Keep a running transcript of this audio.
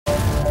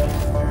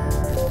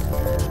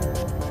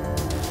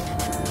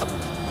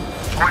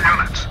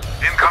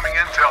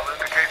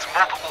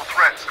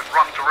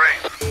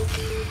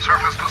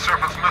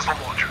Surface-to-surface missile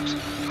launchers,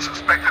 the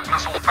suspected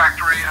missile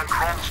factory and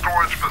drone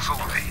storage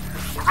facility,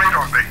 the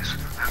radar base,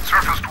 and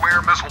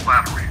surface-to-air missile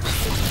batteries.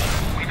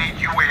 We need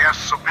UAS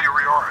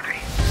superiority.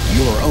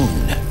 Your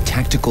own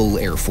tactical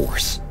Air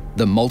Force.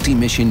 The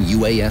multi-mission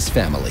UAS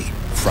family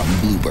from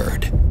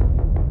BlueBird.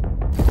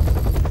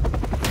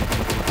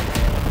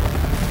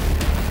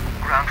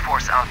 Ground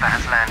Force Alpha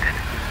has landed.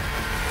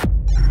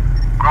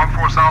 Ground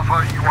Force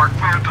Alpha, you are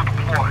cleared to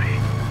deploy.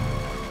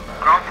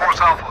 Ground Force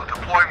Alpha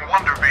deploying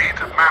WanderB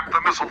to map the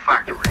missile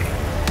factory.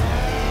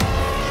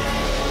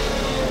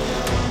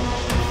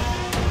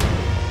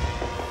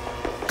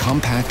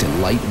 Compact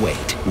and lightweight,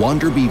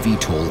 WanderB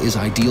VTOL is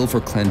ideal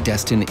for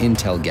clandestine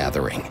intel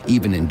gathering,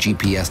 even in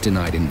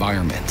GPS-denied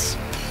environments.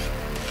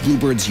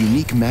 BlueBird's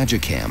unique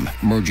Magicam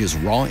merges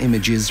raw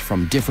images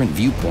from different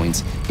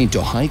viewpoints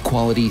into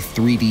high-quality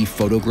 3D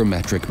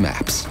photogrammetric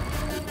maps.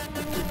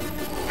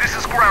 This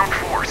is Ground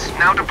Force,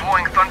 now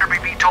deploying ThunderB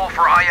VTOL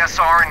for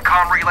ISR and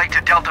comm relay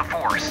to Delta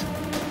Force.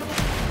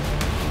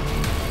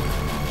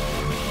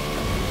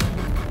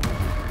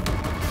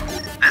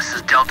 This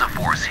is Delta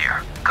Force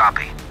here.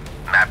 Copy.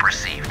 Map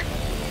received.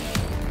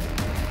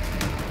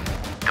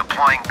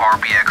 Deploying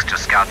BarB-X to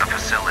scout the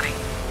facility.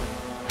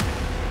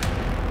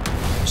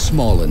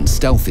 Small and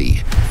stealthy,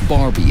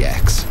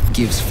 BarB-X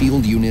gives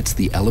field units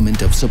the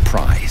element of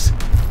surprise.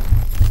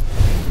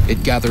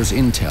 It gathers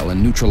intel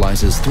and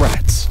neutralizes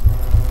threats.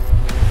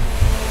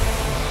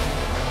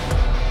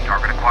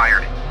 Target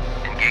acquired.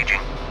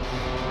 Engaging.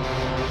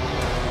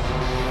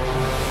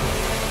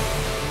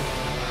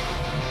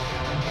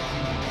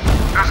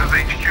 This is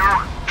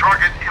HQ.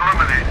 Target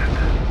eliminated.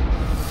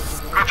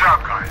 Good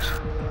job, guys.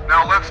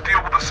 Now let's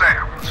deal with the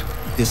SAMs.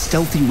 The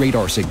stealthy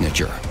radar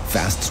signature,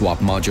 fast-swap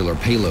modular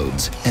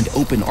payloads, and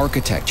open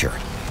architecture,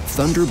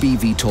 ThunderB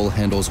VTOL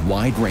handles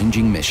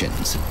wide-ranging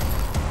missions.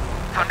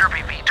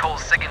 ThunderB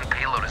VTOL's SIGINT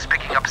payload is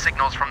picking up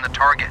signals from the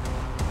target.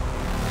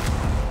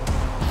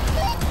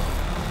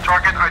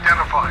 Target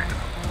identified.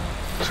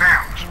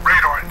 SAMs,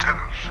 radar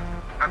antennas,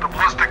 and the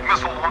ballistic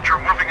missile launcher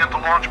moving into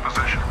launch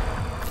position.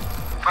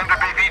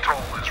 ThunderB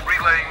VTOL is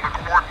relaying the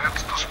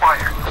coordinates to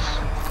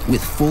SpyX.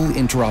 With full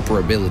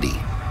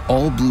interoperability,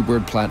 all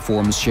BlueBird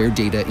platforms share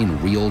data in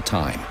real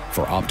time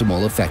for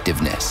optimal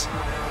effectiveness.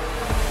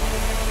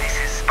 This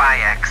is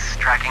SpyX,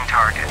 tracking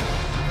target.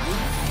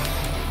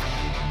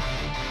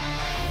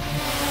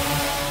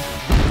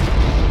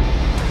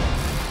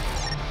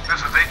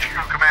 This is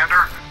HQ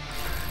Commander.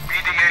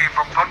 BDA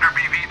from ThunderB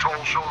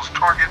VTOL shows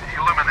target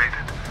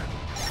eliminated.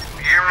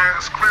 The area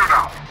is clear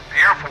now. The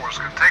Air Force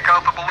can take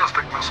out the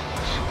ballistic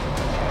missiles.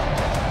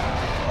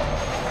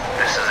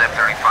 This is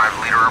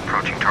F-35 leader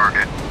approaching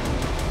target.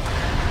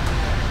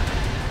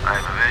 I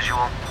have a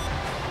visual.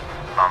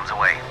 Bombs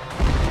away.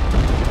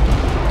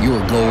 Your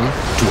goal,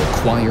 to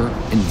acquire,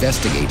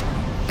 investigate,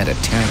 and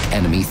attack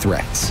enemy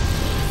threats.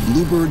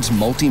 BlueBird's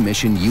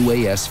multi-mission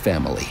UAS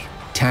family.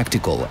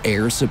 Tactical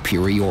air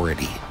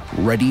superiority.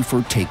 Ready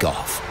for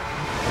takeoff.